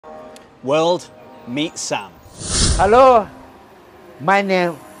World, meet Sam. Hello, my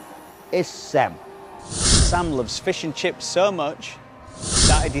name is Sam. Sam loves fish and chips so much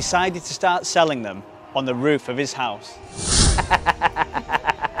that he decided to start selling them on the roof of his house.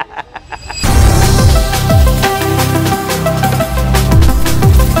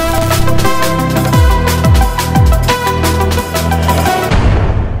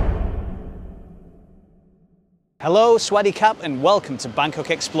 Hello, Soi Pipat, and welcome to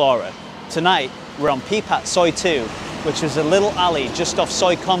Bangkok Explorer. Tonight, we're on Pipat Soi 2, which is a little alley just off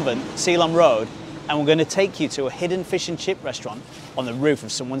Soi Convent, Ceylon Road, and we're going to take you to a hidden fish and chip restaurant on the roof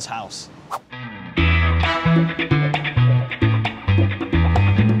of someone's house.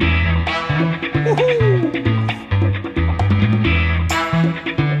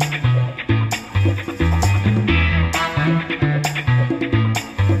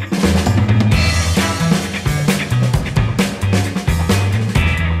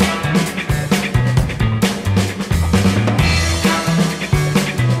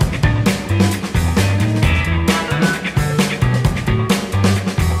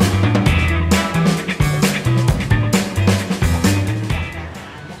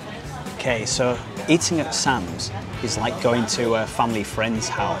 Okay, so eating at Sam's is like going to a family friend's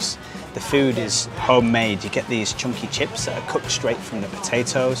house. The food is homemade. You get these chunky chips that are cooked straight from the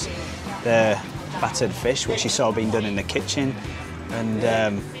potatoes, the battered fish, which you saw being done in the kitchen, and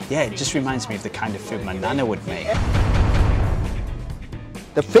yeah, it just reminds me of the kind of food my nana would make.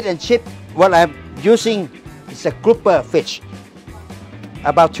 The fish and chip, what I'm using is a grouper fish,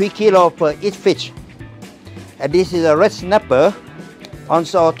 about 3 kilos per each fish. And this is a red snapper,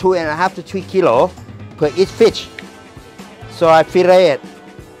 also 2.5 to 3 kilos per each fish. So I fillet it,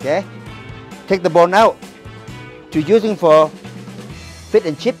 okay? Take the bone out to using for fish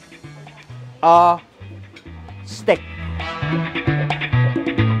and chip or steak.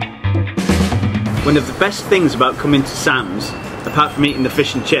 One of the best things about coming to Sam's, apart from eating the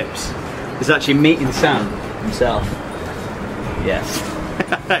fish and chips, is actually meeting Sam himself. Yes.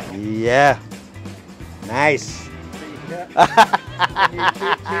 Yeah, nice.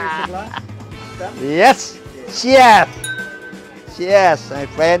 Yes, cheers. Cheers, my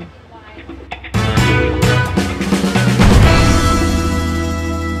friend.